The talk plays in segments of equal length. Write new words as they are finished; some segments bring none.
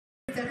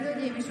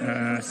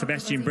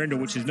Sebastian Brendel,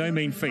 which is no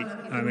mean feat.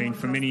 I mean,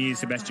 for many years,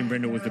 Sebastian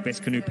Brendel was the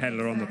best canoe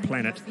paddler on the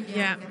planet.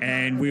 Yeah.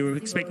 And we were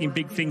expecting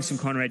big things from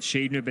Conrad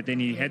Schiedner, but then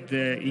he had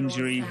the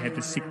injury, had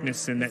the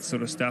sickness and that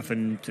sort of stuff.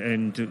 And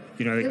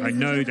you know, I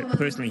know that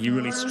personally he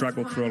really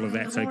struggled through all of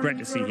that. So great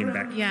to see him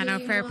back. Yeah, no,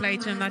 fair play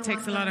to him. That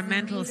takes a lot of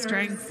mental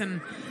strength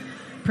and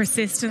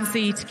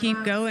persistency to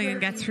keep going and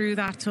get through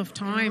that tough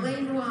time.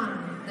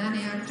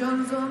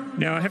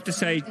 Now, I have to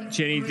say,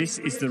 Jenny, this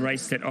is the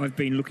race that I've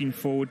been looking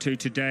forward to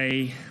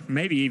today,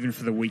 maybe even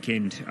for the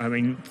weekend. I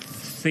mean,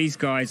 these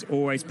guys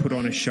always put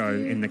on a show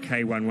in the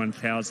K1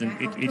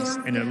 1000. It is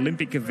an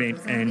Olympic event,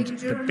 and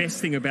the best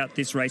thing about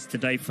this race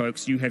today,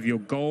 folks, you have your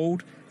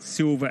gold,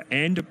 silver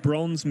and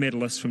bronze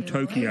medalists from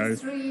Tokyo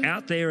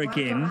out there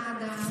again,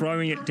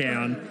 throwing it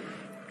down.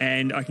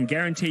 And I can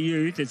guarantee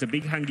you there's a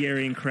big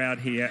Hungarian crowd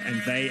here,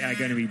 and they are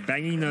going to be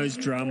banging those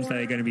drums.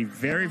 They are going to be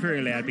very,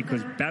 very loud,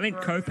 because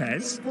Balint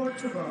KOPASZ,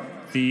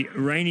 the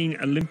reigning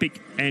Olympic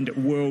and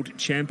world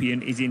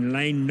champion, is in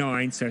lane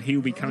 9, so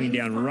he'll be coming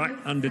down right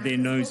under their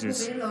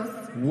noses.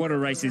 What a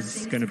race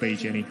is going to be,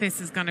 Jenny. This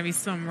is going to be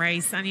some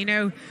race. And, you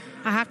know,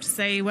 I have to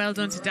say well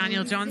done to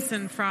Daniel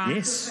Johnson from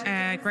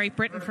Great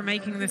Britain for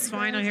making this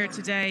final here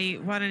today.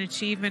 What an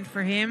achievement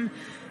for him.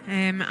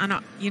 And,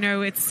 you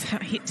know, it's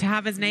to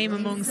have his name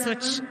among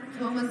such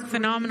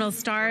phenomenal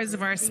stars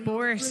of our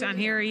sport, and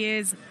here he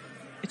is,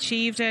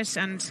 achieved it,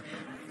 and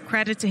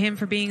credit to him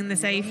for being in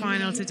this A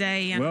final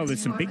today. And well,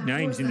 there's some big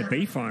names in the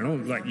B final,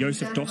 like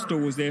Josef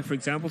Dostal was there, for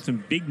example,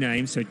 some big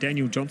names. So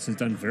Daniel Johnson's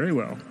done very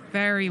well.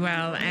 Very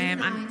well.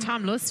 And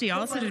Tom Lusty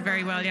also did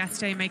very well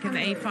yesterday, making the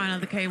A final,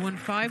 the K1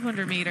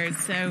 500 metres.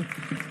 So,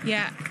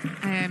 yeah,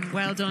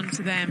 well done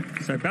to them.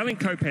 So Balint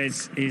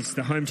KOPASZ is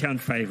the hometown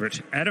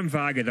favourite. Adam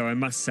Varga, though, I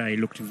must say,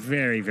 looked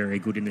very, very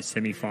good in the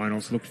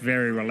semi-finals, looked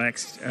very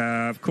relaxed.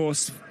 Of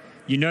course,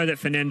 you know that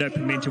Fernando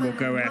Pimenta will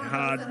go out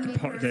hard,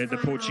 the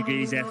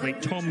Portuguese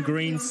athlete. Tom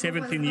Green,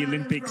 7th in the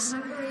Olympics.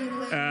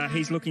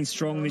 He's looking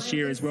strong this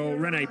year as well.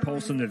 Rene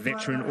Poulsen, the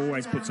veteran,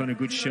 always puts on a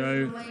good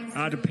show.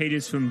 Artuur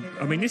Peters from,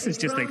 I mean, this is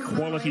just a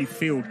quality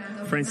field.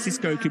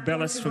 Francisco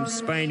CUBELOS from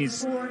Spain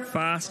is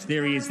fast.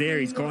 There he is there.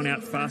 He's gone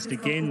out fast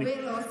again.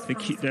 The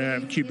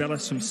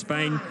CUBELOS from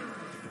Spain.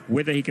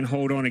 Whether he can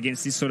hold on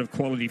against this sort of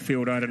quality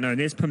field, I don't know.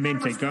 There's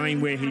Pimenta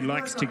going where he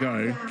likes to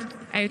go.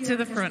 Out to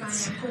the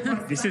front.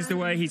 This is the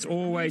way he's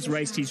always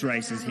raced his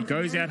races. He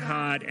goes out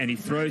hard and he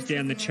throws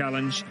down the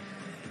challenge.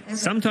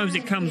 Sometimes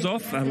it comes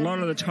off, a lot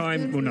of the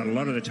time, well, not a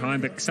lot of the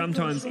time, but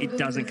sometimes it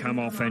doesn't come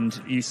off. And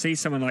you see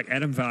someone like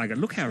Adam Varga,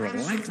 look how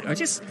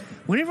relaxed.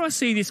 Whenever I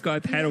see this guy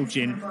paddle,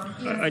 Jen,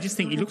 I just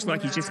think he looks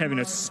like he's just having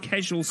a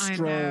casual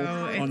stroll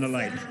on the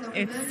lake.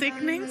 It's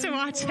sickening to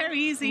watch how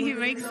easy he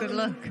makes it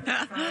look.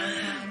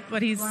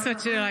 But he's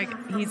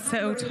he's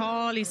so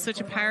tall, he's such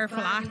a powerful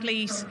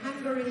athlete.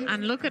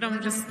 And look at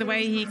him, just the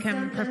way he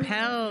can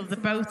propel the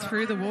boat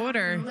through the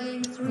water.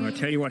 Well, I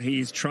tell you what, he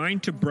is trying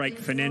to break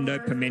Fernando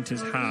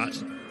Pimenta's heart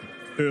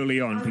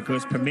early on,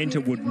 because Pimenta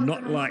would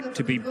not like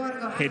to be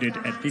headed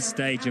at this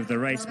stage of the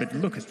race. But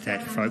look at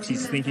that, folks.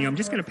 He's thinking, I'm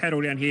just going to paddle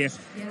down here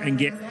and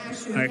get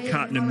a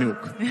carton of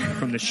milk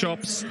from the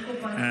shops.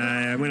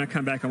 When I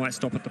come back, I might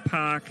stop at the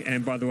park.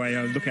 And by the way,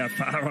 look how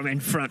far I'm in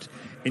front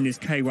in this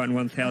K1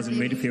 1000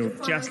 metre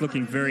field. Just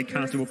looking very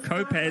comfortable.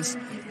 KOPASZ,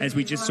 as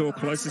we just saw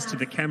closest to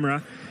the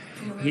camera,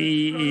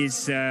 he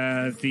is,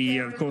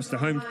 of course, the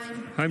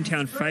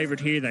hometown favourite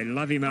here. They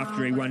love him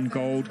after he won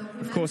gold.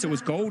 Of course, it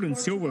was gold and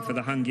silver for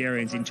the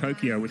Hungarians in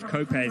Tokyo, with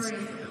KOPASZ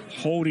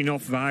holding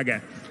off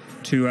Varga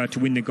to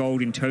win the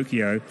gold in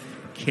Tokyo.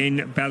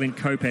 Can Balint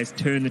KOPASZ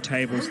turn the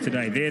tables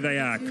today? There they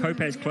are.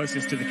 KOPASZ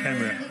closest to the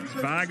camera.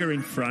 Varga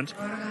in front.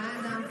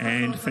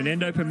 And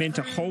Fernando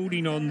Pimenta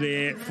holding on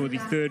there for the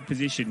 3rd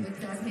position.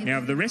 Now,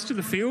 the rest of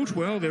the field,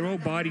 well, they're all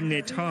biding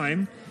their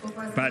time,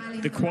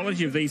 but the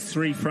quality of these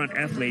 3 front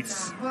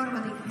athletes,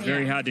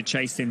 very hard to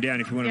chase them down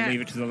if you want to leave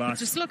it to the last.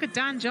 Just look at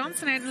Dan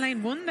Johnson out in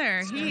lane 1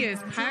 there. He is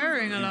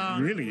powering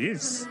along. It really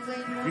is.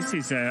 This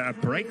is a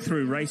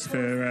breakthrough race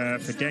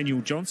for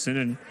Daniel Johnson,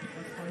 and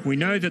we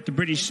know that the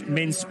British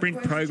men's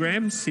sprint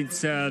program,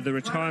 since the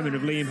retirement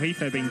of Liam Heath,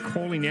 they've been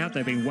calling out,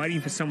 they've been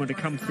waiting for someone to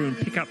come through and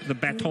pick up the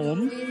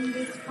baton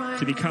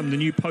to become the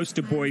new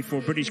poster boy for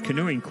British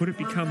canoeing. Could it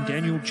become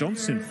Daniel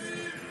Johnson?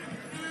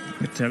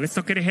 But let's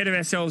not get ahead of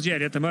ourselves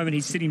yet. At the moment,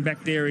 he's sitting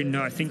back there in,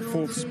 I think,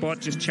 4th spot,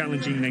 just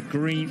challenging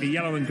the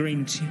yellow and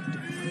green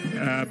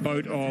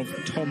boat of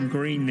Tom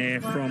Green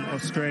there from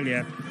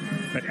Australia.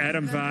 But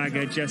Adam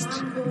Varga just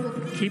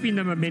keeping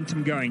the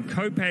momentum going.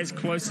 KOPASZ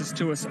closest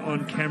to us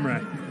on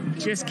camera.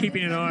 Just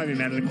keeping an eye on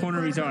him out of the corner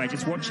of his eye,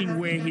 just watching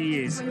where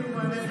he is.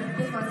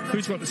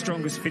 Who's got the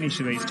strongest finish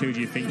of these two, do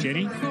you think,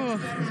 Jenny? Oh,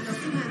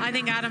 I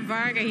think Adam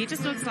Varga, he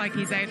just looks like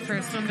he's out for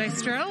a Sunday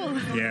stroll.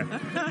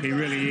 Yeah, he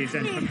really is.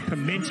 And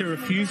Pimenta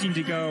refusing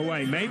to go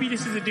away. Maybe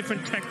this is a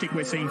different tactic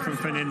we're seeing from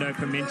Fernando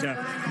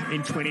Pimenta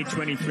in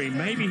 2023.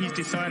 Maybe he's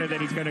decided that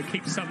he's going to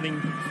keep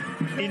something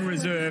in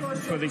reserve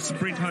for the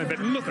sprint home. But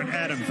look at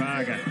Adam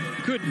Varga.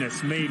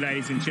 Goodness me,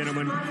 ladies and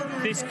gentlemen.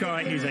 This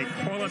guy is a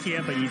quality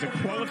athlete. He's a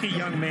quality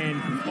young man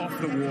off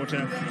the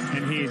water,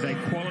 and he is a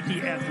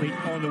quality athlete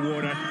on the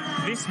water.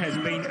 This has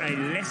been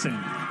a lesson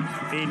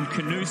in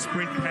canoe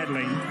sprint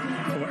paddling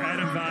for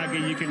Adam Varga.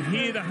 You can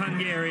hear the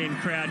Hungarian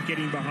crowd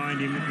getting behind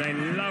him. They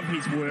love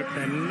his work.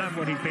 They love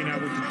what he's been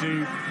able to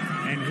do,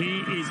 and he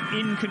is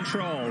in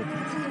control.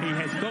 He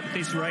has got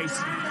this race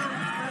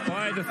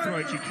by the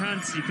throat. You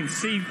can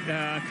see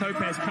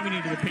Kopassz coming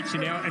into the picture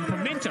now, and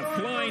Pimenta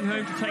flying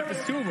home to take the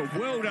silver.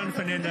 Well done,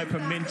 Fernando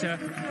Pimenta.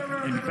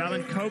 And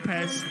Balint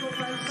KOPASZ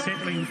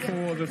settling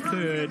for the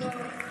third.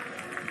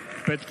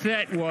 But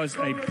that was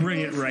a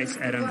brilliant race,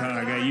 Adam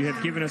Varga. You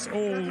have given us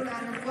all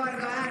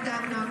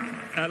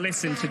a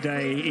lesson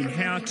today in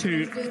how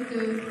to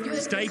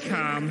stay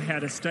calm, how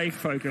to stay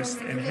focused,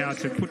 and how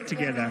to put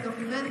together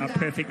a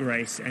perfect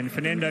race. And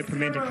Fernando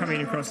Pimenta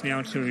coming across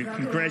now to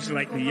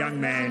congratulate the young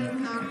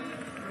man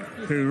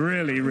who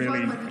really,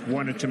 really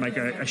wanted to make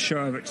a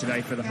show of it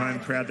today for the home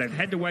crowd. They've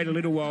had to wait a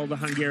little while, the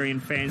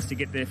Hungarian fans, to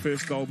get their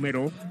first gold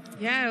medal.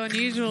 Yeah,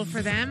 unusual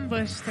for them,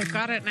 but they've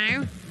got it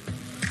now.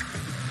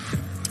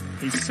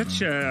 He's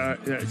such a...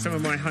 some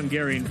of my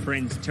Hungarian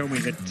friends tell me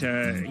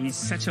that he's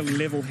such a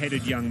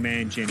level-headed young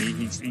man, Jenny.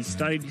 He's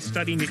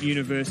studying at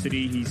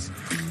university.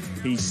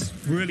 He's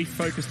really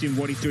focused in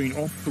what he's doing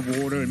off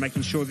the water and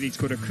making sure that he's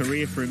got a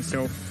career for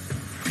himself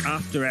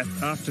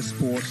after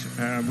sport,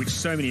 which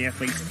so many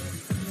athletes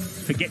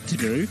forget to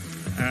do.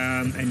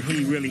 And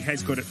he really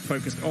has got it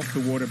focused off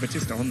the water, but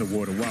just on the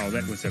water. Wow,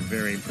 that was a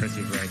very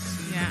impressive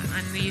race. Yeah,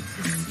 and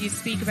you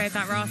speak about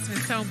that, Ross, and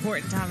it's so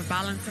important to have a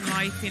balance in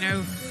life, you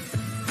know.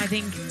 I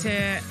think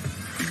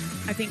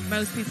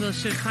most people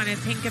should kind of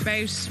think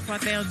about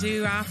what they'll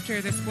do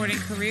after their sporting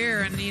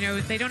career, and you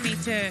know, they don't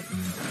need to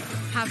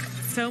have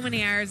so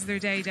many hours of their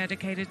day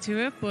dedicated to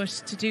it, but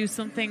to do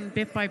something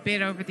bit by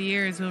bit over the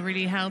years will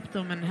really help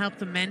them, and help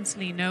them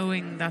mentally,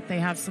 knowing that they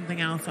have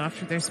something else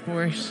after their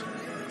sport.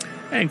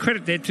 And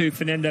credit there to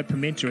Fernando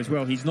Pimenta as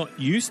well. He's not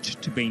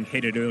used to being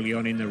headed early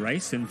on in the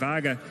race, and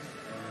Varga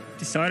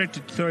decided to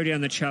throw down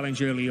the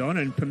challenge early on,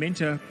 and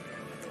Pimenta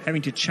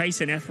having to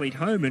chase an athlete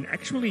home, and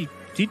actually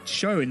did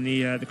show in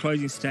the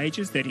closing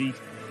stages that he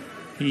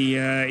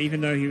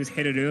even though he was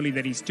headed early,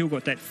 that he's still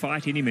got that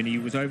fight in him, and he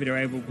was able to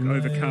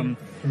overcome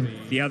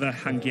the other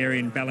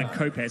Hungarian, Balint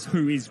KOPASZ,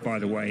 who is, by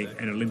the way,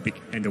 an Olympic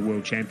and a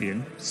world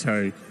champion.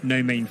 So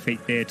no mean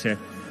feat there to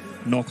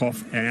knock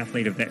off an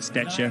athlete of that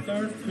stature.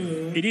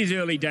 It is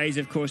early days,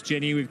 of course,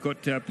 Jenny. We've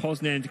got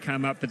Poznan to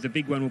come up, but the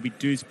big one will be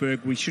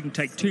Duisburg. We shouldn't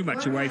take too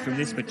much away from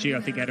this, but gee, I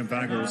think Adam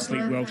Varga will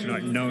sleep well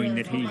tonight, knowing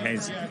that he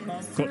has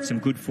got some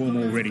good form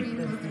already.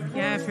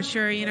 Yeah, for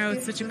sure. You know,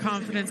 it's such a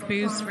confidence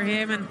boost for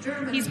him,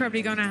 and he's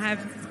probably going to have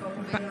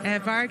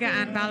Varga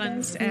and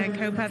Balint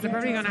KOPASZ are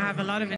probably going to have a lot of